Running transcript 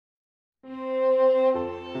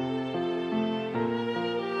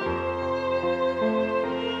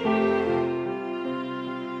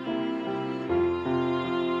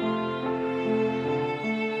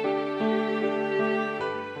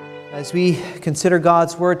As we consider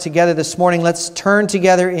God's Word together this morning, let's turn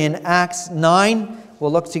together in Acts 9.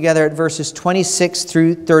 We'll look together at verses 26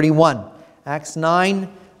 through 31. Acts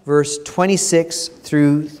 9, verse 26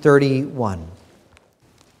 through 31.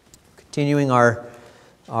 Continuing our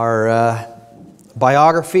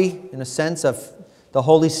biography, in a sense, of the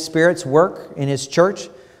Holy Spirit's work in His church,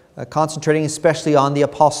 concentrating especially on the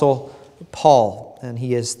Apostle Paul. And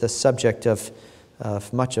he is the subject of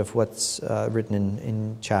much of what's written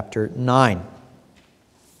in chapter 9.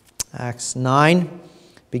 Acts 9,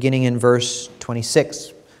 beginning in verse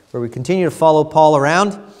 26, where we continue to follow Paul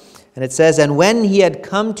around. And it says, "And when he had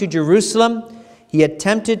come to Jerusalem, he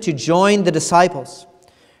attempted to join the disciples.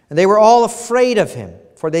 And they were all afraid of him,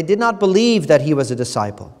 for they did not believe that he was a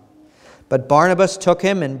disciple. But Barnabas took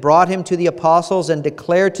him and brought him to the apostles and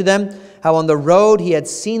declared to them how on the road he had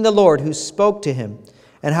seen the Lord who spoke to him,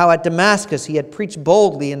 and how at Damascus he had preached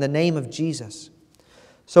boldly in the name of Jesus.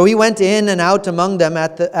 So he went in and out among them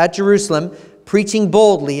at Jerusalem, preaching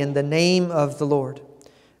boldly in the name of the Lord.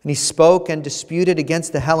 And he spoke and disputed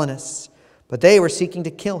against the Hellenists, but they were seeking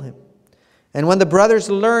to kill him. And when the brothers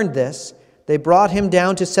learned this, they brought him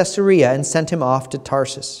down to Caesarea and sent him off to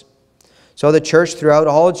Tarsus. So the church throughout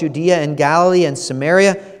all Judea and Galilee and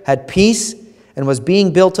Samaria had peace and was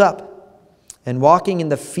being built up. And walking in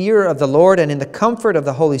the fear of the Lord and in the comfort of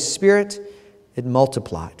the Holy Spirit, it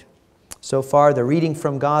multiplied." So far, the reading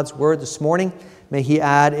from God's Word this morning. May He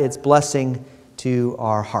add its blessing to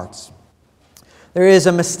our hearts. There is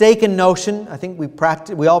a mistaken notion, I think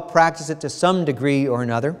we all practice it to some degree or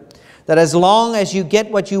another, that as long as you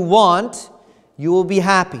get what you want, you will be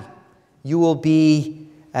happy. You will be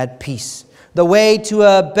at peace. The way to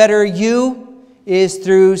a better you is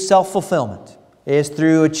through self-fulfillment, is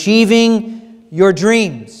through achieving your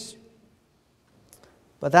dreams.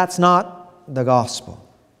 But that's not the gospel.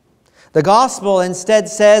 The gospel instead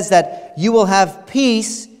says that you will have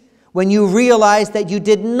peace when you realize that you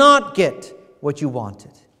did not get what you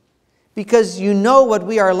wanted. Because you know what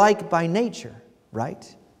we are like by nature,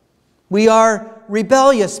 right? We are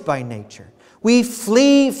rebellious by nature. We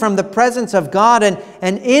flee from the presence of God,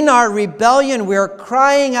 and in our rebellion we are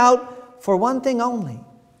crying out for one thing only,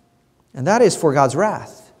 and that is for God's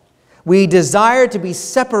wrath. We desire to be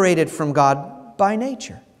separated from God by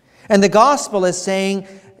nature. And the gospel is saying,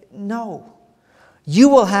 no, you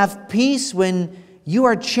will have peace when you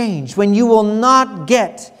are changed, when you will not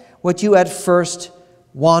get what you at first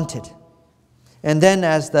wanted. And then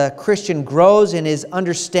as the Christian grows in his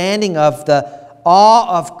understanding of the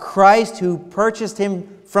awe of Christ who purchased him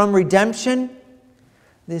from redemption,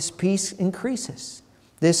 this peace increases.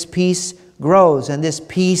 This peace grows, and this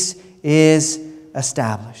peace is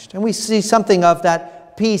established. And we see something of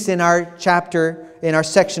that peace in our chapter, in our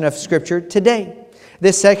section of Scripture today.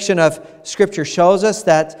 This section of Scripture shows us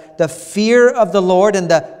that the fear of the Lord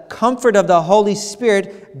and the comfort of the Holy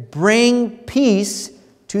Spirit bring peace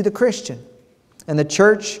to the Christian. And the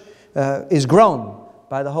church is grown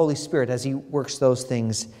by the Holy Spirit as He works those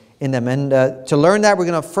things in them. And to learn that, we're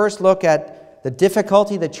going to first look at the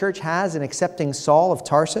difficulty the church has in accepting Saul of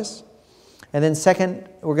Tarsus. And then second,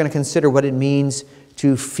 we're going to consider what it means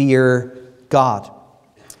to fear God.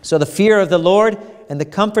 So the fear of the Lord and the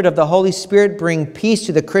comfort of the Holy Spirit bring peace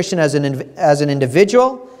to the Christian as an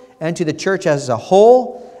individual and to the church as a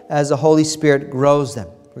whole as the Holy Spirit grows them.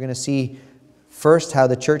 We're going to see first how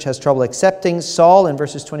the church has trouble accepting Saul in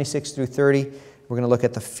verses 26 through 30. We're going to look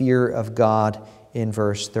at the fear of God in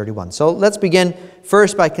verse 31. So let's begin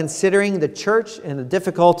first by considering the church and the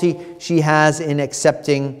difficulty she has in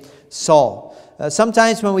accepting Saul.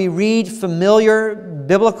 Sometimes when we read familiar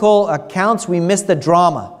biblical accounts, we miss the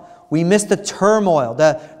drama. We miss the turmoil,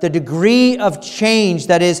 the degree of change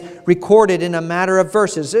that is recorded in a matter of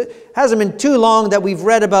verses. It hasn't been too long that we've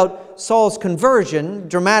read about Saul's conversion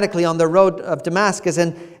dramatically on the road of Damascus.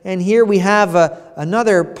 And here we have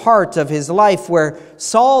another part of his life where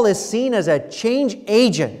Saul is seen as a change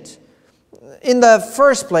agent. In the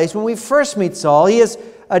first place, when we first meet Saul, he is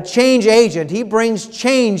a change agent. He brings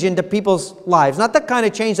change into people's lives. Not the kind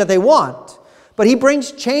of change that they want, but he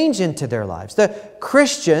brings change into their lives. The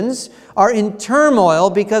Christians are in turmoil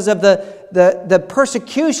because of the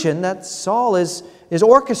persecution that Saul is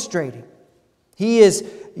orchestrating. He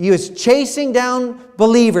is chasing down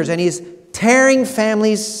believers, and he's tearing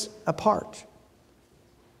families apart.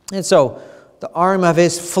 And so the arm of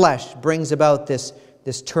his flesh brings about this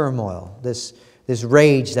turmoil, this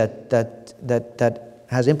rage that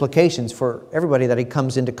has implications for everybody that he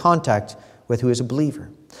comes into contact with who is a believer.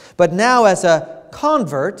 But now as a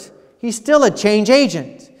convert, he's still a change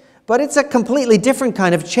agent. But it's a completely different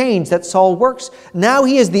kind of change that Saul works. Now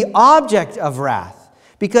he is the object of wrath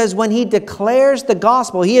Because when he declares the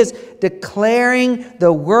gospel, he is declaring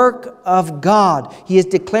the work of God. He is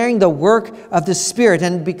declaring the work of the Spirit.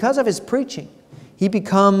 And because of his preaching, he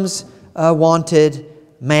becomes a wanted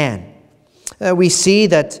man. We see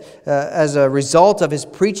that as a result of his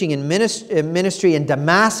preaching in ministry in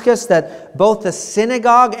Damascus, that both the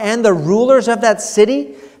synagogue and the rulers of that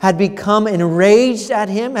city had become enraged at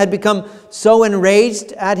him, had become so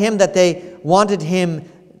enraged at him that they wanted him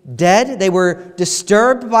dead. They were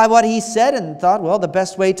disturbed by what he said and thought, well, the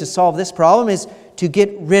best way to solve this problem is to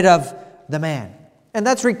get rid of the man. And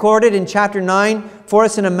that's recorded in chapter 9 for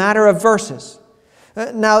us in a matter of verses.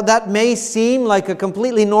 Now, that may seem like a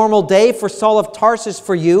completely normal day for Saul of Tarsus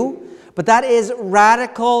for you, but that is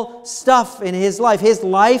radical stuff in his life. His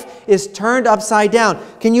life is turned upside down.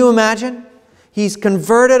 Can you imagine? He's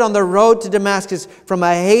converted on the road to Damascus from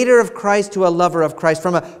a hater of Christ to a lover of Christ,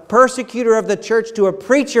 from a persecutor of the church to a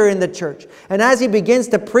preacher in the church. And as he begins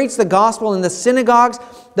to preach the gospel in the synagogues,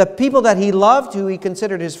 the people that he loved, who he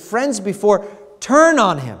considered his friends before, turn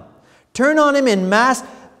on him in mass,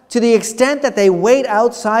 to the extent that they wait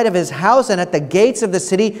outside of his house and at the gates of the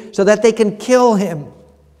city so that they can kill him.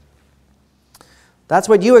 That's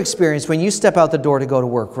what you experience when you step out the door to go to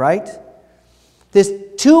work, right? This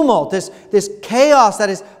tumult, this chaos that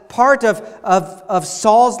is part of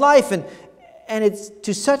Saul's life. And it's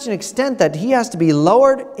to such an extent that he has to be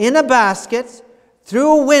lowered in a basket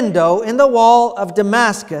through a window in the wall of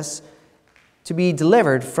Damascus to be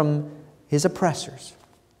delivered from his oppressors.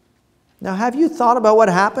 Now, have you thought about what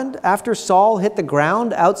happened after Saul hit the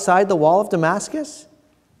ground outside the wall of Damascus?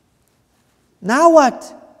 Now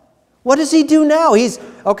what? What does he do now? He's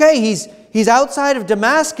outside of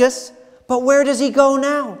Damascus, but where does he go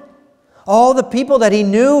now? All the people that he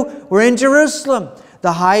knew were in Jerusalem.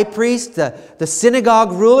 The high priest, the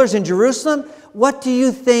synagogue rulers in Jerusalem. What do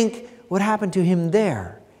you think would happen to him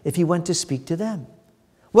there if he went to speak to them?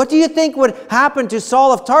 What do you think would happen to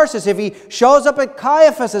Saul of Tarsus if he shows up at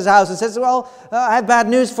Caiaphas' house and says, well, I have bad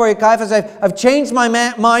news for you, Caiaphas. I've changed my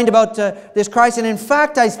mind about this Christ. And in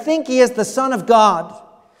fact, I think he is the Son of God.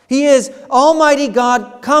 He is Almighty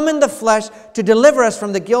God come in the flesh to deliver us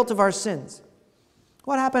from the guilt of our sins.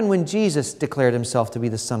 What happened when Jesus declared himself to be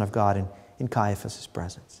the Son of God in Caiaphas'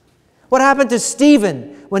 presence? What happened to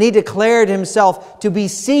Stephen when he declared himself to be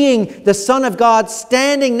seeing the Son of God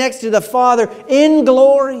standing next to the Father in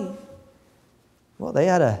glory? Well, they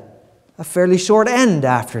had a fairly short end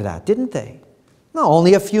after that, didn't they? No,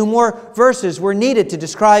 only a few more verses were needed to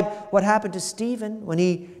describe what happened to Stephen when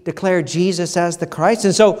he declared Jesus as the Christ.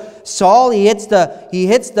 And so Saul, he hits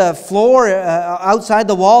the floor outside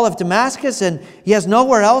the wall of Damascus, and he has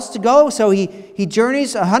nowhere else to go. So he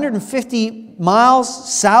journeys 150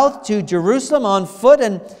 miles south to Jerusalem on foot,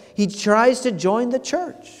 and he tries to join the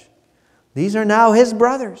church. These are now his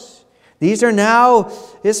brothers. These are now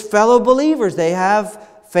his fellow believers. They have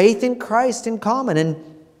faith in Christ in common,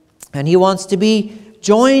 and he wants to be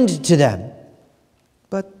joined to them.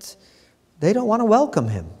 But they don't want to welcome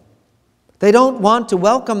him. They don't want to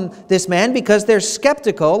welcome this man because they're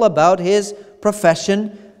skeptical about his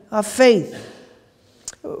profession of faith.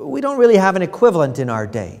 We don't really have an equivalent in our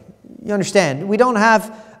day. You understand? We don't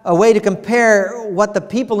have a way to compare what the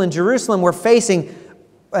people in Jerusalem were facing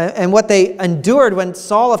and what they endured when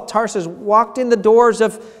Saul of Tarsus walked in the doors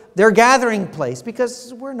of their gathering place,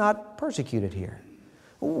 because we're not persecuted here.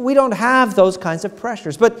 We don't have those kinds of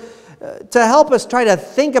pressures. But to help us try to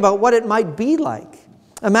think about what it might be like,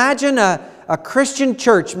 imagine a Christian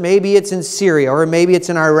church, maybe it's in Syria or maybe it's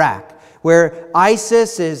in Iraq, where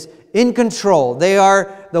ISIS is in control. They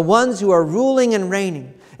are the ones who are ruling and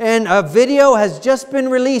reigning. And a video has just been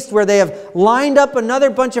released where they have lined up another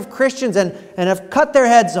bunch of Christians and have cut their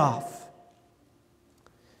heads off.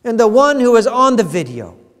 And the one who was on the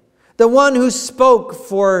video, the one who spoke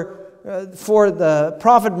for the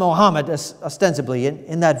Prophet Muhammad, ostensibly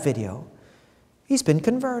in that video, he's been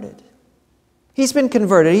converted. He's been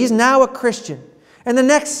converted. He's now a Christian. And the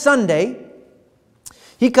next Sunday,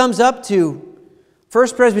 he comes up to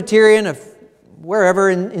First Presbyterian of wherever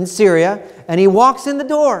in Syria, and he walks in the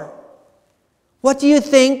door. What do you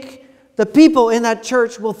think the people in that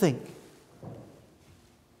church will think?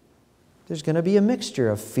 There's going to be a mixture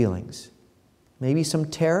of feelings. Maybe some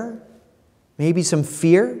terror, maybe some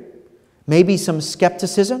fear, maybe some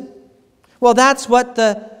skepticism. Well, that's what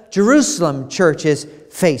the Jerusalem church is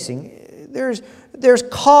facing. There's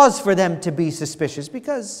cause for them to be suspicious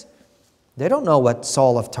because they don't know what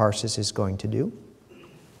Saul of Tarsus is going to do.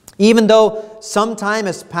 Even though some time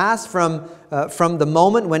has passed from the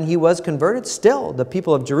moment when he was converted, still the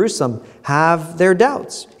people of Jerusalem have their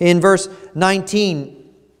doubts. In verse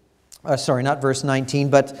 19 sorry, not verse 19,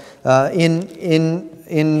 but in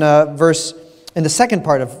the second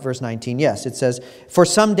part of verse 19, yes, it says, "For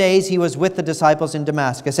some days he was with the disciples in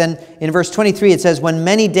Damascus." And in verse 23 it says, "When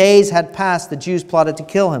many days had passed, the Jews plotted to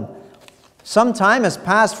kill him." Some time has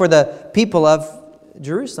passed for the people of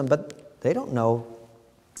Jerusalem, but they don't know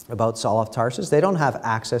about Saul of Tarsus. They don't have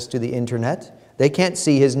access to the internet. They can't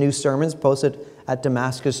see his new sermons posted at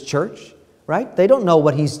Damascus Church, right? They don't know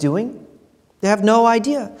what he's doing. They have no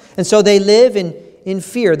idea. And so they live in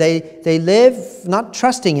fear. They live not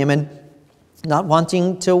trusting him and not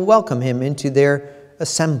wanting to welcome him into their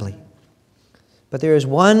assembly. But there is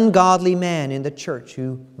one godly man in the church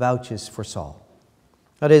who vouches for Saul.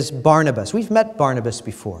 That is Barnabas. We've met Barnabas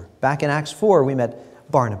before. Back in Acts 4, we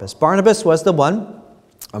met Barnabas. Barnabas was the one,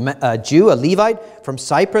 a Jew, a Levite from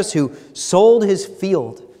Cyprus, who sold his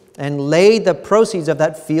field and laid the proceeds of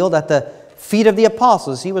that field at the feet of the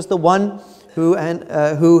apostles. He was the one who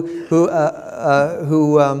are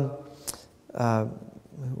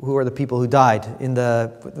the people who died in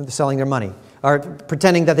selling their money, or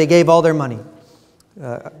pretending that they gave all their money.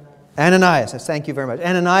 Ananias, thank you very much.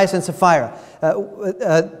 Ananias and Sapphira.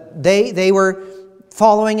 They were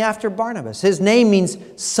following after Barnabas. His name means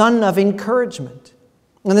son of encouragement.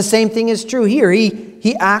 And the same thing is true here.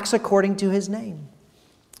 He acts according to his name.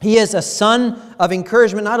 He is a son of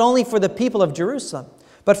encouragement, not only for the people of Jerusalem,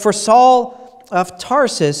 but for Saul of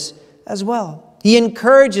Tarsus as well. He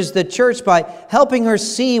encourages the church by helping her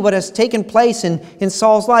see what has taken place in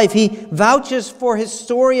Saul's life. He vouches for his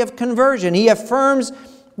story of conversion. He affirms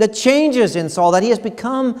the changes in Saul, that he has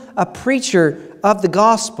become a preacher of the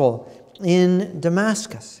gospel in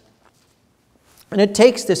Damascus. And it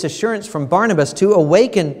takes this assurance from Barnabas to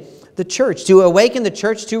awaken the church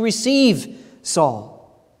to receive Saul.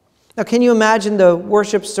 Now, can you imagine the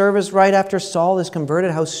worship service right after Saul is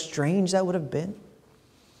converted? How strange that would have been.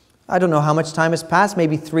 I don't know how much time has passed.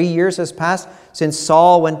 Maybe 3 years has passed since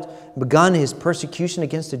Saul begun his persecution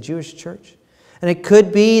against the Jewish church. And it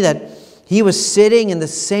could be that he was sitting in the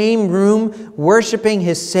same room worshiping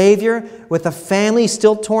his Savior with a family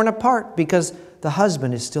still torn apart because the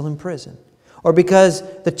husband is still in prison, or because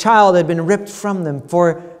the child had been ripped from them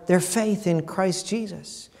for their faith in Christ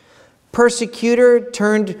Jesus. Persecutor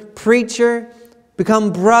turned preacher,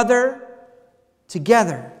 become brother,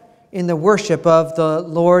 together in the worship of the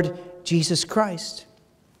Lord Jesus Christ.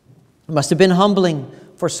 It must have been humbling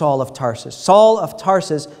for Saul of Tarsus. Saul of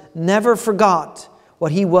Tarsus never forgot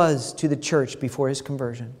what he was to the church before his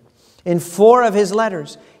conversion. In 4 of his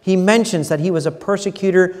letters, he mentions that he was a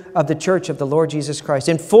persecutor of the church of the Lord Jesus Christ.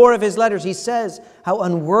 In 4 of his letters, he says how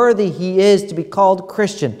unworthy he is to be called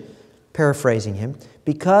Christian, paraphrasing him,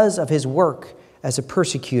 because of his work as a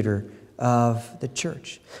persecutor of the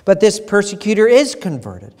church. But this persecutor is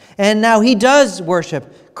converted, and now he does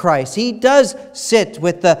worship Christ. He does sit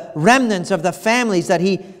with the remnants of the families that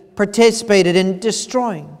he participated in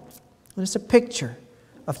destroying. And it's a picture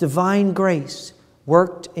of divine grace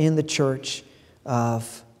worked in the church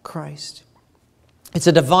of Christ. It's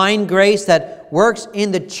a divine grace that works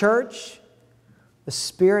in the church, the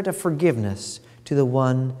spirit of forgiveness to the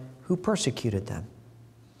one who persecuted them.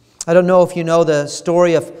 I don't know if you know the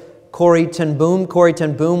story of Corrie ten Boom. Corrie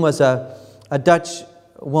ten Boom was a Dutch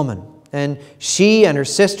woman, and she and her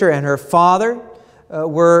sister and her father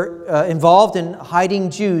were involved in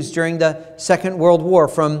hiding Jews during the Second World War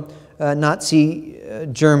from Nazi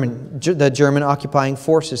the German occupying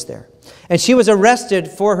forces there. And she was arrested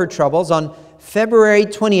for her troubles on February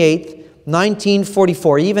 28th,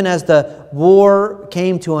 1944, even as the war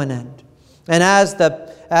came to an end. And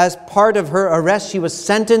as part of her arrest, she was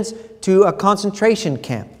sentenced to a concentration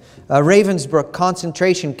camp, a Ravensbrück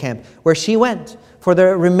concentration camp, where she went for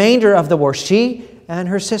the remainder of the war, she and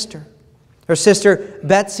her sister. Her sister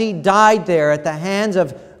Betsy died there at the hands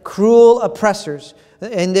of cruel oppressors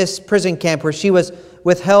in this prison camp, where she was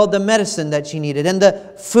withheld the medicine that she needed and the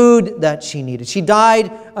food that she needed. She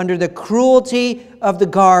died under the cruelty of the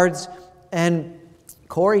guards, and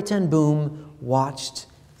Corrie ten Boom watched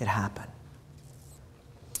it happen.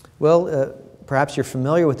 Well, perhaps you're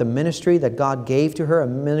familiar with the ministry that God gave to her, a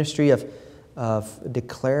ministry of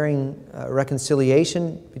declaring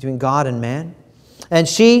reconciliation between God and man. And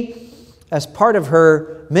she, as part of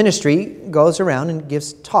her ministry, goes around and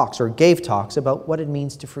gives talks, or gave talks, about what it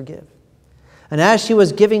means to forgive. And as she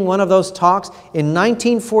was giving one of those talks in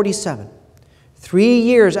 1947, 3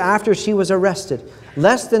 years after she was arrested,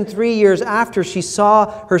 less than 3 years after she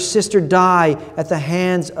saw her sister die at the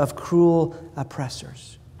hands of cruel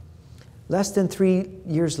oppressors, less than 3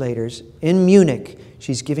 years later, in Munich,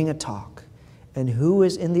 she's giving a talk. And who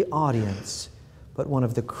is in the audience but one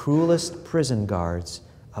of the cruelest prison guards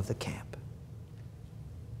of the camp.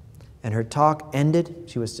 And her talk ended.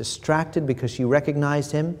 She was distracted because she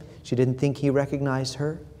recognized him. She didn't think he recognized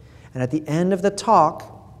her. And at the end of the talk,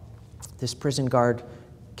 this prison guard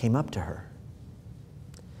came up to her.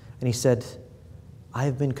 And he said, I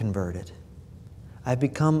have been converted. I've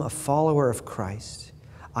become a follower of Christ.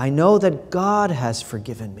 I know that God has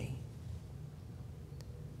forgiven me.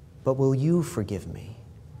 But will you forgive me,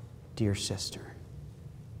 dear sister?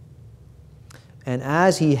 And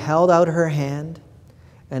as he held out her hand,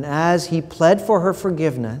 and as he pled for her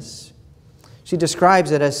forgiveness, she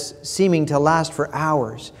describes it as seeming to last for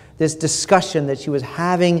hours, this discussion that she was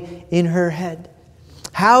having in her head.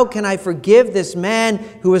 How can I forgive this man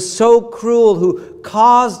who was so cruel, who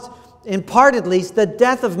caused, in part at least, the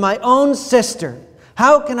death of my own sister?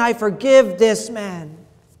 How can I forgive this man?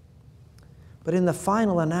 But in the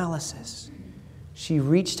final analysis, she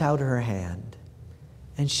reached out her hand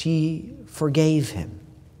and she forgave him.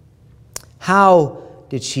 How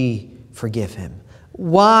did she forgive him?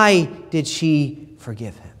 Why did she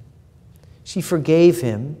forgive him? She forgave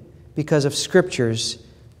him because of Scripture's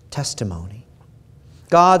testimony.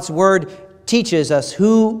 God's Word teaches us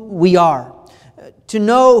who we are. To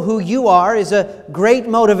know who you are is a great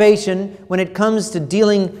motivation when it comes to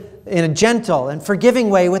dealing in a gentle and forgiving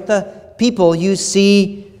way with the people you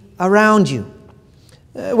see around you.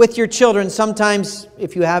 With your children, sometimes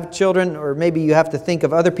if you have children, or maybe you have to think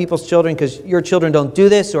of other people's children because your children don't do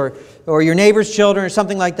this, or your neighbor's children or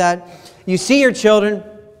something like that. You see your children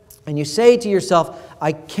and you say to yourself,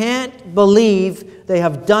 I can't believe they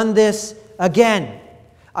have done this again.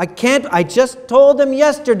 I just told them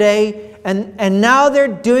yesterday and now they're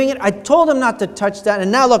doing it. I told them not to touch that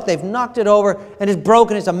and now look, they've knocked it over and it's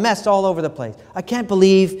broken. It's a mess all over the place. I can't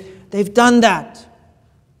believe they've done that.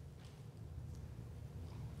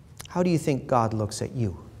 How do you think God looks at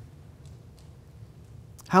you?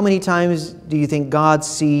 How many times do you think God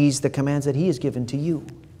sees the commands that He has given to you?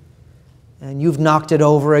 And you've knocked it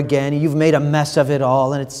over again, and you've made a mess of it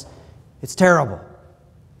all, and it's terrible.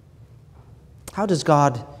 How does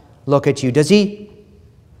God look at you? Does He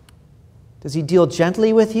deal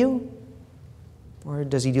gently with you? Or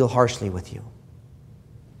does He deal harshly with you?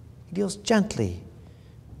 He deals gently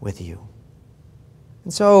with you.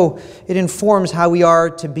 And so it informs how we are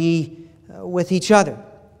to be with each other.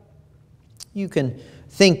 You can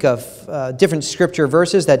think of different scripture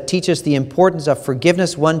verses that teach us the importance of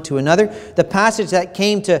forgiveness one to another. The passage that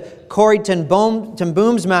came to Corrie ten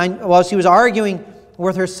Boom's mind while she was arguing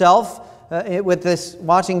with herself,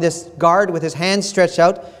 watching this guard with his hands stretched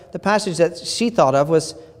out, the passage that she thought of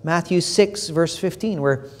was Matthew 6, verse 15,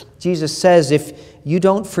 where Jesus says, if you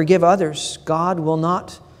don't forgive others, God will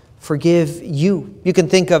not forgive you. You can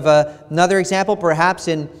think of another example, perhaps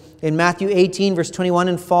in Matthew 18, verse 21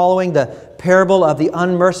 and following, the parable of the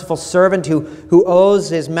unmerciful servant who owes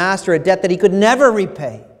his master a debt that he could never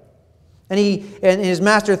repay. And his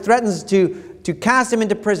master threatens to cast him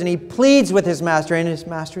into prison. He pleads with his master, and his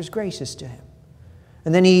master is gracious to him.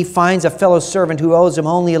 And then he finds a fellow servant who owes him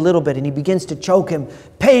only a little bit, and he begins to choke him.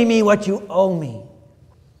 Pay me what you owe me.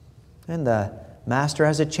 And the master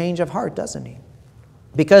has a change of heart, doesn't he?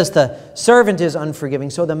 Because the servant is unforgiving,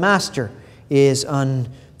 so the master is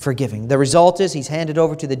unforgiving. The result is he's handed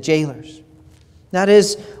over to the jailers. That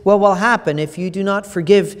is what will happen if you do not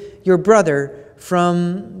forgive your brother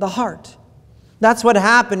from the heart. That's what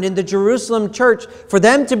happened in the Jerusalem church. For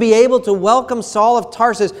them to be able to welcome Saul of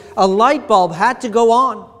Tarsus, a light bulb had to go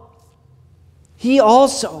on. He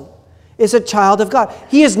also is a child of God.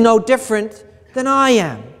 He is no different than I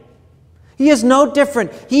am. He is no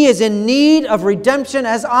different. He is in need of redemption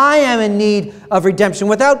as I am in need of redemption.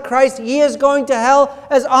 Without Christ, he is going to hell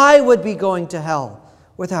as I would be going to hell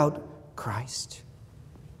without Christ.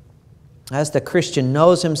 As the Christian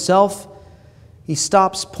knows himself, he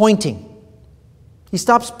stops pointing. He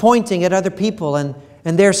stops pointing at other people and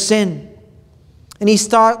their sin. And he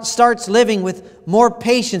starts living with more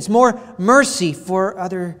patience, more mercy for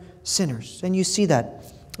other sinners. And you see that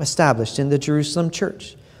established in the Jerusalem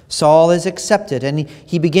church. Saul is accepted and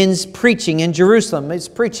he begins preaching in Jerusalem. His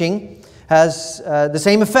preaching has the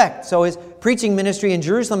same effect. So his preaching ministry in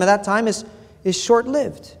Jerusalem at that time is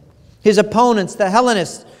short-lived. His opponents, the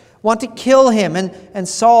Hellenists, want to kill him, and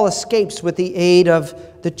Saul escapes with the aid of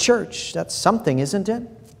the church. That's something, isn't it?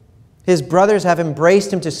 His brothers have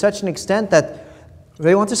embraced him to such an extent that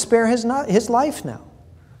they want to spare his life now.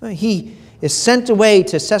 He is sent away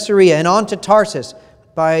to Caesarea and on to Tarsus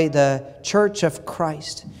by the church of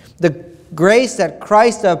Christ. The grace that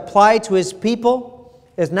Christ applied to his people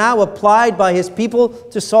is now applied by his people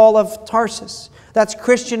to Saul of Tarsus. That's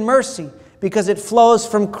Christian mercy because it flows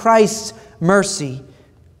from Christ's mercy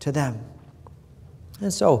to them.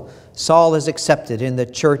 And so Saul is accepted in the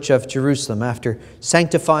church of Jerusalem after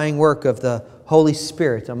sanctifying work of the Holy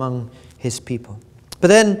Spirit among his people. But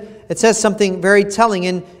then it says something very telling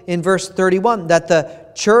in verse 31, that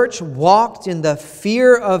the church walked in the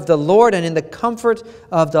fear of the Lord and in the comfort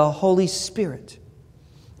of the Holy Spirit.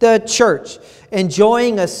 The church,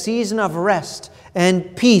 enjoying a season of rest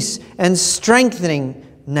and peace and strengthening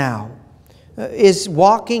now, is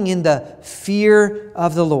walking in the fear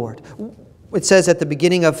of the Lord. It says at the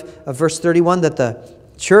beginning of verse 31 that the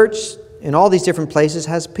church in all these different places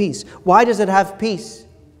has peace. Why does it have peace?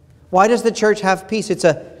 Why does the church have peace? It's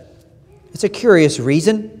a curious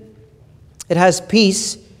reason. It has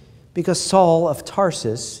peace because Saul of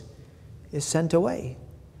Tarsus is sent away.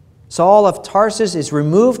 Saul of Tarsus is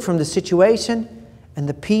removed from the situation and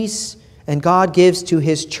the peace, and God gives to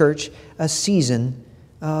his church a season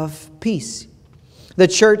of peace. The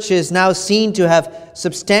church is now seen to have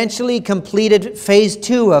substantially completed phase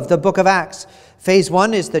 2 of the book of Acts. Phase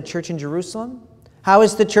 1 is the church in Jerusalem. How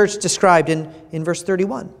is the church described in verse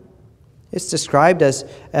 31? It's described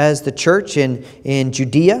as the church in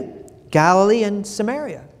Judea, Galilee, and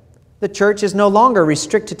Samaria. The church is no longer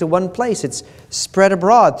restricted to one place. It's spread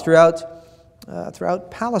abroad throughout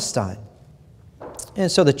Palestine. And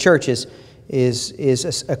so the church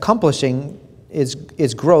is accomplishing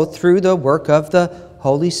its growth through the work of the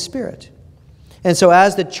Holy Spirit. And so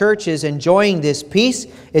as the church is enjoying this peace,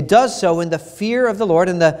 it does so in the fear of the Lord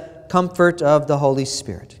and the comfort of the Holy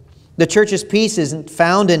Spirit. The church's peace isn't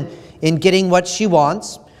found in getting what she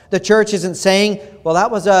wants. The church isn't saying, well, that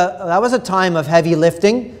was a time of heavy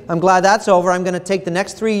lifting. I'm glad that's over. I'm going to take the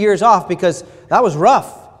next 3 years off because that was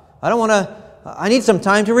rough. I need some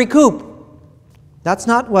time to recoup. That's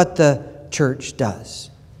not what the church does.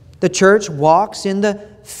 The church walks in the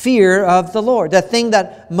fear of the Lord. The thing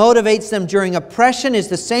that motivates them during oppression is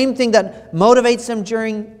the same thing that motivates them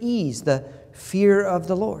during ease, the fear of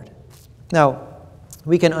the Lord. Now,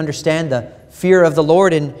 we can understand the fear of the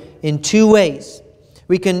Lord in 2 ways.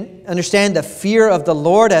 We can understand the fear of the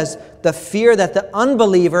Lord as the fear that the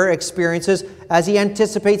unbeliever experiences as he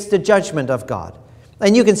anticipates the judgment of God.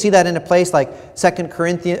 And you can see that in a place like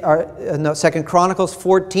 2 Chronicles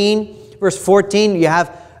 14, verse 14. You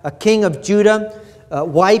have a king of Judah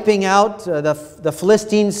wiping out the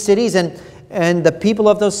Philistine cities, and the people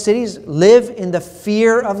of those cities live in the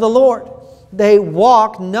fear of the Lord. They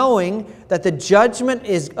walk knowing that the judgment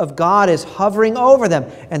of God is hovering over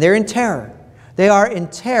them, and they're in terror. They are in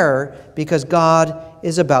terror because God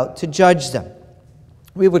is about to judge them.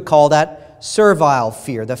 We would call that servile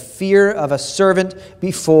fear, the fear of a servant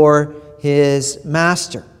before his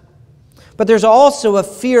master. But there's also a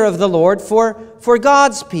fear of the Lord for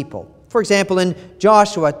God's people. For example, in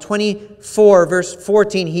Joshua 24, verse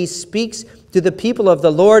 14, he speaks to the people of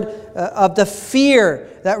the Lord of the fear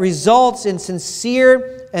that results in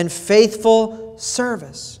sincere and faithful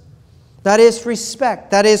service. That is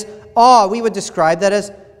respect. That is awe. We would describe that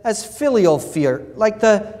as filial fear, like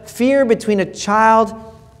the fear between a child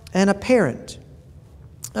and a parent.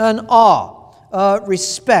 An awe,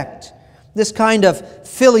 respect, this kind of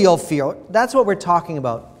filial fear. That's what we're talking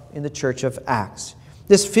about in the church of Acts.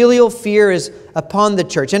 This filial fear is upon the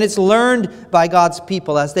church, and it's learned by God's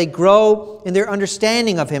people as they grow in their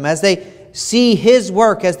understanding of Him, as they see His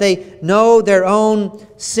work, as they know their own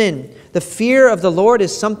sin. The fear of the Lord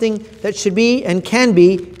is something that should be and can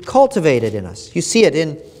be cultivated in us. You see it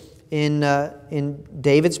in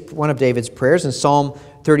David's one of David's prayers in Psalm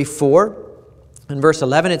 34. In verse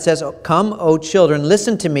 11 it says, "Come, O children,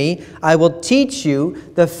 listen to me. I will teach you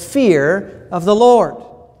the fear of the Lord."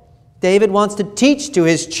 David wants to teach to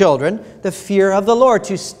his children the fear of the Lord,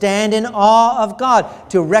 to stand in awe of God,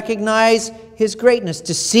 to recognize His greatness,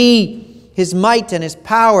 to see His might and His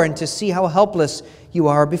power, and to see how helpless you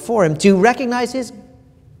are before Him, to recognize His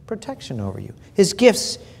protection over you, His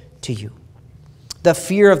gifts to you. The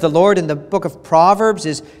fear of the Lord in the book of Proverbs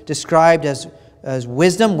is described as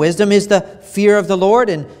wisdom. Wisdom is the fear of the Lord.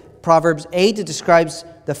 In Proverbs 8, it describes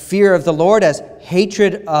the fear of the Lord as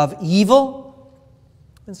hatred of evil.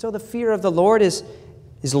 And so the fear of the Lord is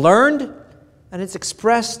learned, and it's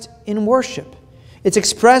expressed in worship. It's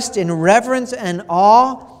expressed in reverence and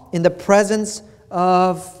awe in the presence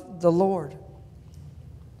of the Lord.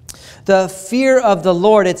 The fear of the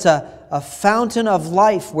Lord, it's a fountain of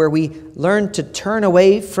life where we learn to turn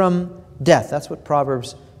away from death. That's what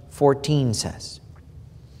Proverbs 14 says.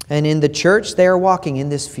 And in the church, they are walking in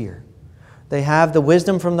this fear. They have the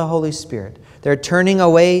wisdom from the Holy Spirit. They're turning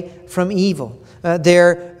away from evil.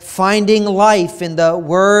 They're finding life in the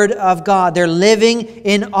Word of God. They're living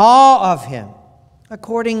in awe of Him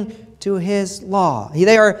according to His law.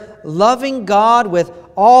 They are loving God with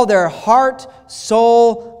all their heart,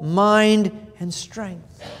 soul, mind, and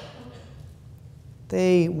strength.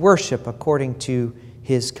 They worship according to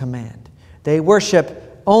His command. They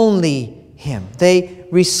worship only Him. They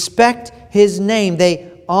respect His name.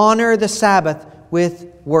 They honor the Sabbath with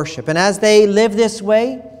worship. And as they live this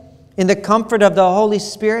way, in the comfort of the Holy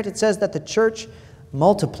Spirit, it says that the church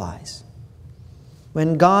multiplies.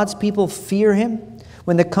 When God's people fear Him,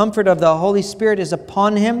 when the comfort of the Holy Spirit is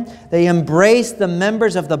upon Him, they embrace the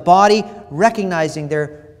members of the body, recognizing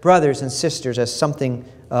their brothers and sisters as something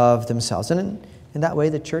of themselves. And in that way,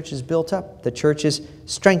 the church is built up. The church is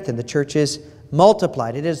strengthened. The church is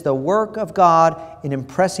multiplied. It is the work of God in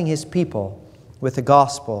impressing His people with the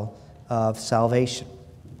gospel of salvation.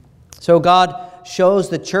 So God shows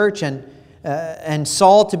the church and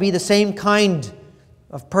Saul to be the same kind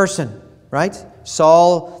of person, right?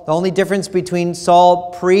 Saul, the only difference between Saul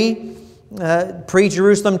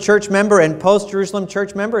pre-Jerusalem church member and post-Jerusalem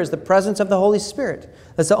church member is the presence of the Holy Spirit.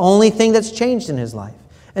 That's the only thing that's changed in his life.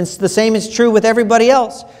 And the same is true with everybody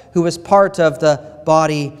else who was part of the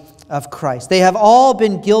body of Christ. They have all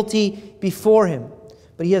been guilty before Him,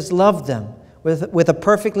 but He has loved them with a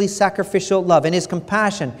perfectly sacrificial love. In His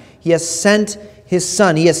compassion, He has sent His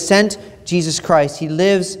Son. He has sent Jesus Christ. He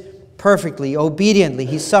lives perfectly, obediently.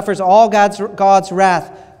 He suffers all God's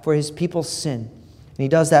wrath for His people's sin. And He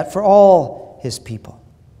does that for all His people.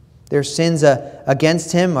 Their sins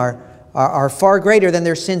against Him are far greater than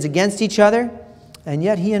their sins against each other. And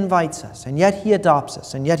yet He invites us. And yet He adopts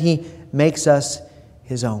us. And yet He makes us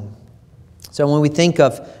His own. So when we think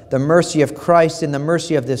of the mercy of Christ and the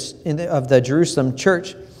mercy of the Jerusalem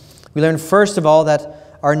church, we learn first of all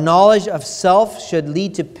that our knowledge of self should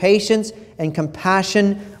lead to patience and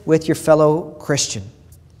compassion with your fellow Christian.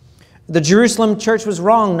 The Jerusalem church was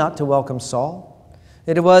wrong not to welcome Saul.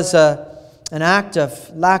 It was an act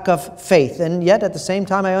of lack of faith, and yet at the same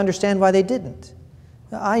time I understand why they didn't.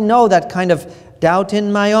 I know that kind of doubt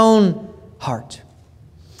in my own heart.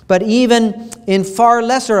 But even in far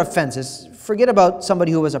lesser offenses, forget about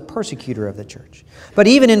somebody who was a persecutor of the church. But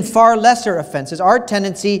even in far lesser offenses, our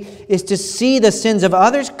tendency is to see the sins of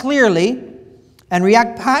others clearly and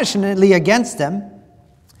react passionately against them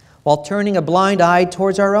while turning a blind eye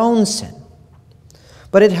towards our own sin.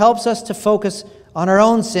 But it helps us to focus on our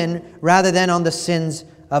own sin rather than on the sins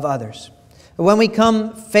of others. When we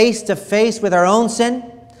come face to face with our own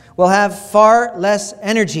sin, we'll have far less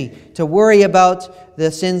energy to worry about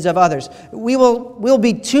the sins of others. We'll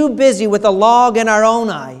be too busy with the log in our own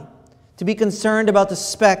eye to be concerned about the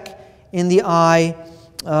speck in the eye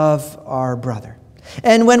of our brother.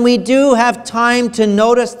 And when we do have time to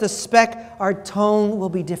notice the speck, our tone will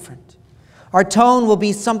be different. Our tone will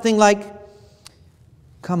be something like,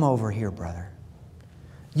 "Come over here, brother.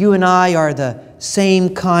 You and I are the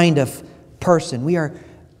same kind of person. We are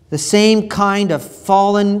the same kind of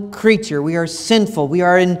fallen creature. We are sinful. We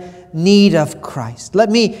are in need of Christ. Let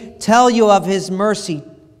me tell you of His mercy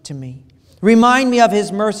to me. Remind me of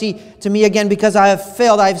His mercy to me again, because I have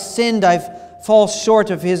failed, I've sinned, I've fallen short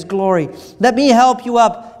of His glory. Let me help you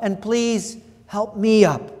up, and please help me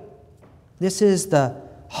up." This is the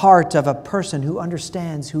heart of a person who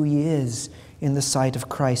understands who he is in the sight of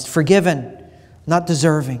Christ. Forgiven, not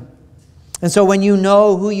deserving. And so when you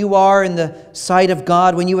know who you are in the sight of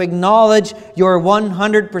God, when you acknowledge your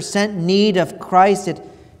 100% need of Christ, it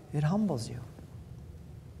humbles you.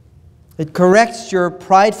 It corrects your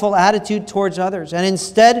prideful attitude towards others. And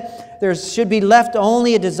instead, there should be left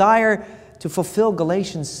only a desire to fulfill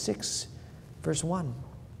Galatians 6, verse 1.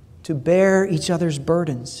 To bear each other's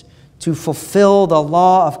burdens. To fulfill the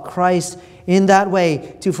law of Christ in that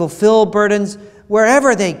way. To fulfill burdens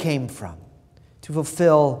wherever they came from. To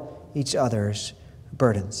fulfill each other's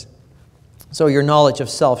burdens. So your knowledge of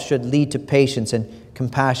self should lead to patience and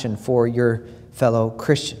compassion for your fellow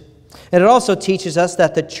Christian. And it also teaches us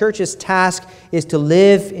that the church's task is to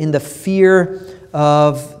live in the fear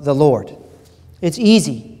of the Lord. It's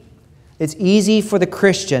easy. It's easy for the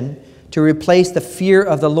Christian to replace the fear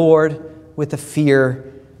of the Lord with the fear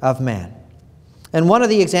of man. And one of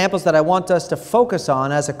the examples that I want us to focus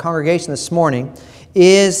on as a congregation this morning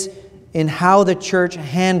is in how the church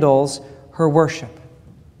handles her worship.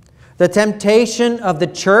 The temptation of the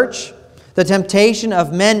church, the temptation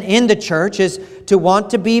of men in the church, is to want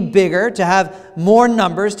to be bigger, to have more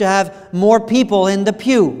numbers, to have more people in the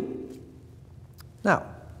pew. Now,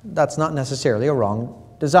 that's not necessarily a wrong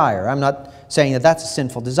desire. I'm not saying that that's a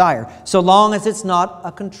sinful desire, so long as it's not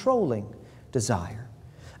a controlling desire.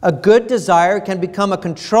 A good desire can become a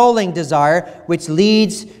controlling desire, which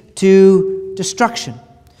leads to destruction.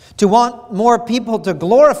 To want more people to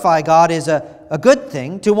glorify God is a good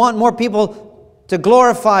thing. To want more people to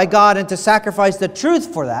glorify God and to sacrifice the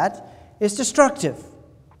truth for that is destructive.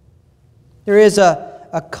 There is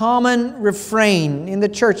a common refrain in the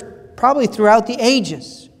church, probably throughout the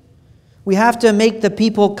ages. We have to make the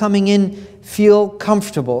people coming in feel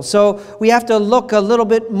comfortable. So we have to look a little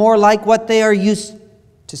bit more like what they are used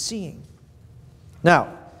to seeing.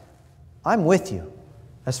 Now, I'm with you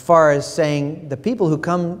as far as saying the people who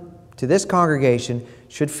come to this congregation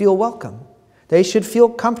should feel welcome. They should feel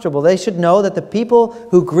comfortable. They should know that the people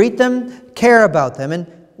who greet them care about them and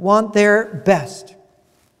want their best.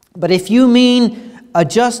 But if you mean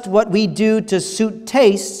adjust what we do to suit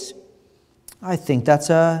tastes, I think that's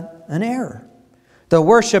an error. The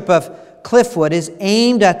worship of Cliffwood is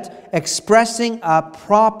aimed at expressing a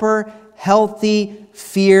proper, healthy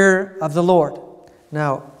fear of the Lord.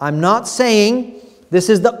 Now, I'm not saying this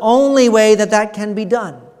is the only way that can be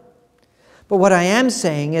done. But what I am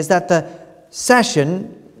saying is that the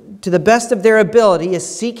session, to the best of their ability, is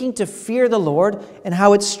seeking to fear the Lord and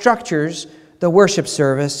how it structures the worship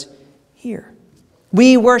service here.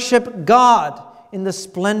 We worship God in the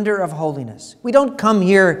splendor of holiness. We don't come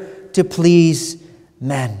here to please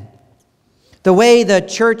men. The way the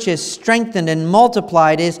church is strengthened and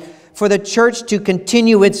multiplied is for the church to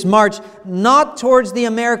continue its march not towards the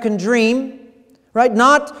American dream, right?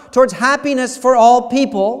 Not towards happiness for all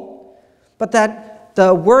people, but that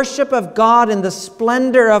the worship of God in the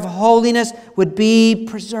splendor of holiness would be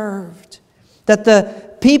preserved. That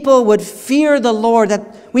the people would fear the Lord,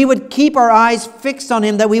 that we would keep our eyes fixed on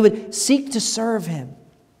Him, that we would seek to serve Him.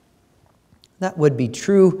 That would be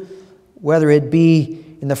true whether it be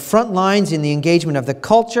in the front lines in the engagement of the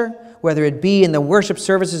culture, whether it be in the worship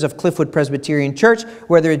services of Cliffwood Presbyterian Church,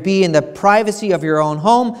 whether it be in the privacy of your own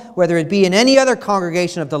home, whether it be in any other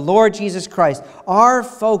congregation of the Lord Jesus Christ. Our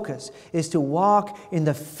focus is to walk in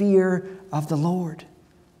the fear of the Lord.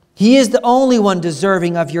 He is the only one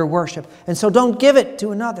deserving of your worship. And so don't give it to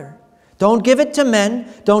another. Don't give it to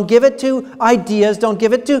men. Don't give it to ideas. Don't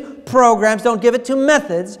give it to programs. Don't give it to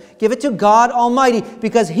methods. Give it to God Almighty,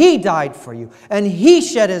 because He died for you and He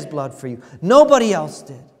shed His blood for you. Nobody else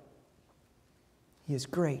did. He is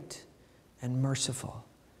great and merciful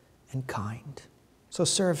and kind. So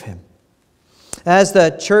serve Him. As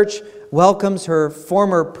the church welcomes her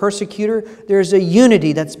former persecutor, there's a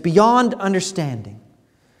unity that's beyond understanding.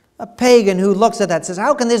 A pagan who looks at that says,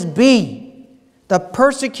 how can this be? The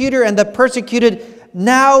persecutor and the persecuted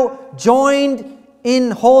now joined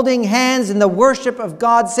in holding hands in the worship of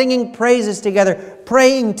God, singing praises together,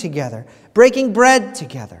 praying together, breaking bread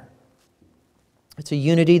together. It's a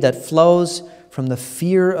unity that flows from the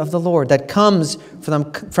fear of the Lord, that comes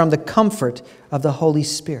from the comfort of the Holy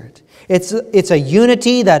Spirit. It's a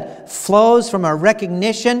unity that flows from a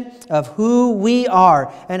recognition of who we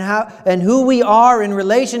are and who we are in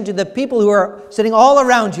relation to the people who are sitting all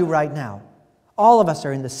around you right now. All of us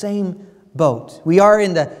are in the same boat. We are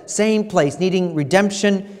in the same place, needing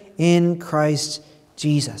redemption in Christ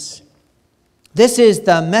Jesus. This is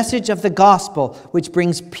the message of the gospel, which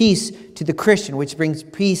brings peace to the Christian, which brings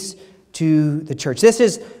peace to the church. This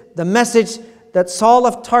is the message that Saul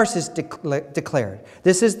of Tarsus declared.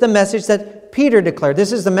 This is the message that Peter declared.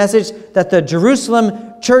 This is the message that the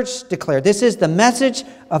Jerusalem church declared. This is the message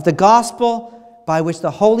of the gospel by which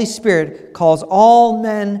the Holy Spirit calls all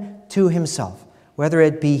men to Himself, whether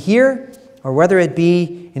it be here or whether it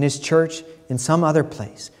be in His church in some other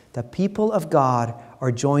place. The people of God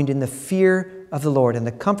are joined in the fear of the Lord and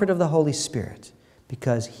the comfort of the Holy Spirit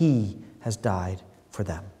because He has died for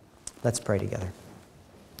them. Let's pray together.